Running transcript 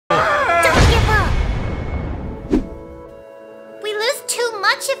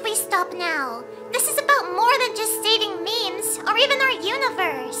stop now. This is about more than just saving memes, or even our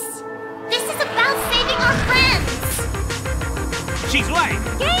universe. This is about saving our friends! She's right!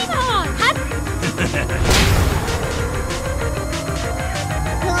 Game on!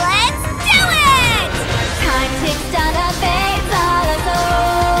 Let's do it! Time ticks down the face all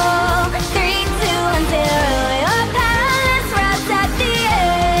alone. 3, 2, 1, 0. Your palace wraps at the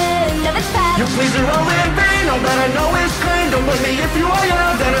end of its path. You please are all in vain, all that I know is plain. Don't blame me if you are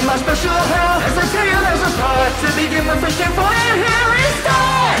young, then in my special hell. As I tell you, there's a part to begin with, first and fire, here is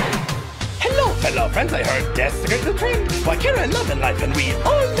time! Hello, fellow friends, I heard death's a great trend. Why care I love in life, and we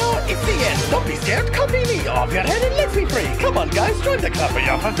all know it's the end. Don't be scared, copy me off your head and let's be free. Come on, guys, join the club for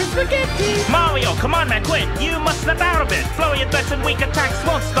your hungry spaghetti. Mario, come on, man, quit. You must snap out a bit. Flurry of threats and weak attacks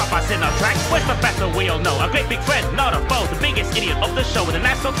won't stop us in our tracks. Where's the battle we all know? A great big friend, not a foe. The biggest idiot of the show with an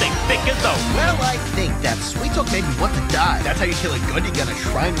ass so thick as though. Well, I think that sweet talk made me want to die. That's how you kill a good? You gonna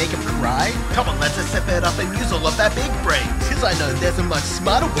try and make him cry? Come on, let's just step it up and use all of that big brain. Cause I know there's a much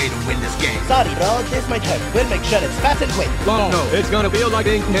smarter way to win this game. Sorry, bro, this my turn. We'll make sure it's fast and quick. Oh no, it's gonna feel like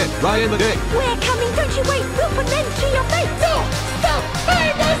being hit right in the dick. We're coming, don't you wait. We'll put an end to your fate. No! Stop!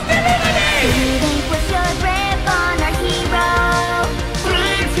 I must eliminate! You vanquish your grip on our hero. 3,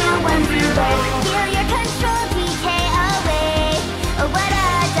 2, 1, 0. Feel your control decay away. Oh, what a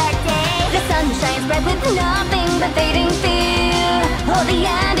dark day. The sun shines bright with nothing but fading fear. Oh, the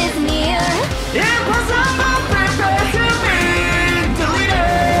end is near. Impossible, prepare to be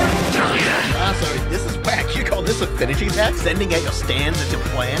deleted! Sorry, this is whack. You call this a finishing attack? Sending out your stands into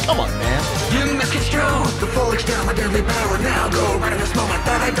plan? Come on, man. You misconstrue the full extent of my deadly power. Now go right in this moment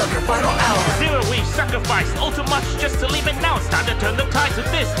that I dug your final hour. Zero, we sacrificed all too much just to leave it. Now it's time to turn the tides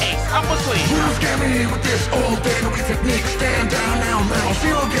with this ace up our sleeve. You scare me with this old damn technique. Stand down now, now.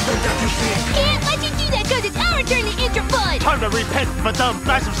 Zero, get the death you seek. Can't let you do that cause it's our turn to enter fun. Time to repent for the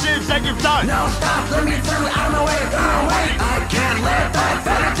massive sins that you've done. No, stop, let me through, out of my way. Oh, wait, I can't let that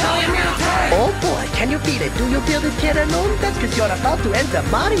Italian mutate. Oh boy, can you feel it? Do you feel this get alone? That's cause you're about to enter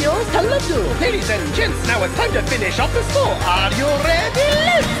Mario's Talado. Ladies and gents, now it's time to finish off the score. Are you ready?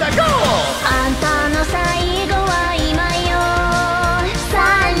 Let's go! あんたの最後は今よ。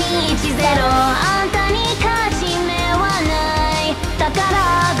3210。あんたに勝ち目はない。だか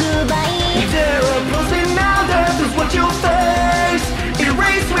らグッバイ。Terror closing now, death is what you'll face.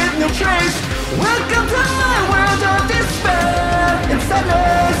 Erase with no trace. Welcome to my world of despair and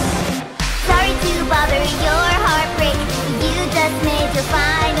sadness. Sorry to bother your heartbreak. You just made your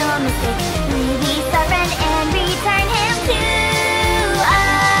final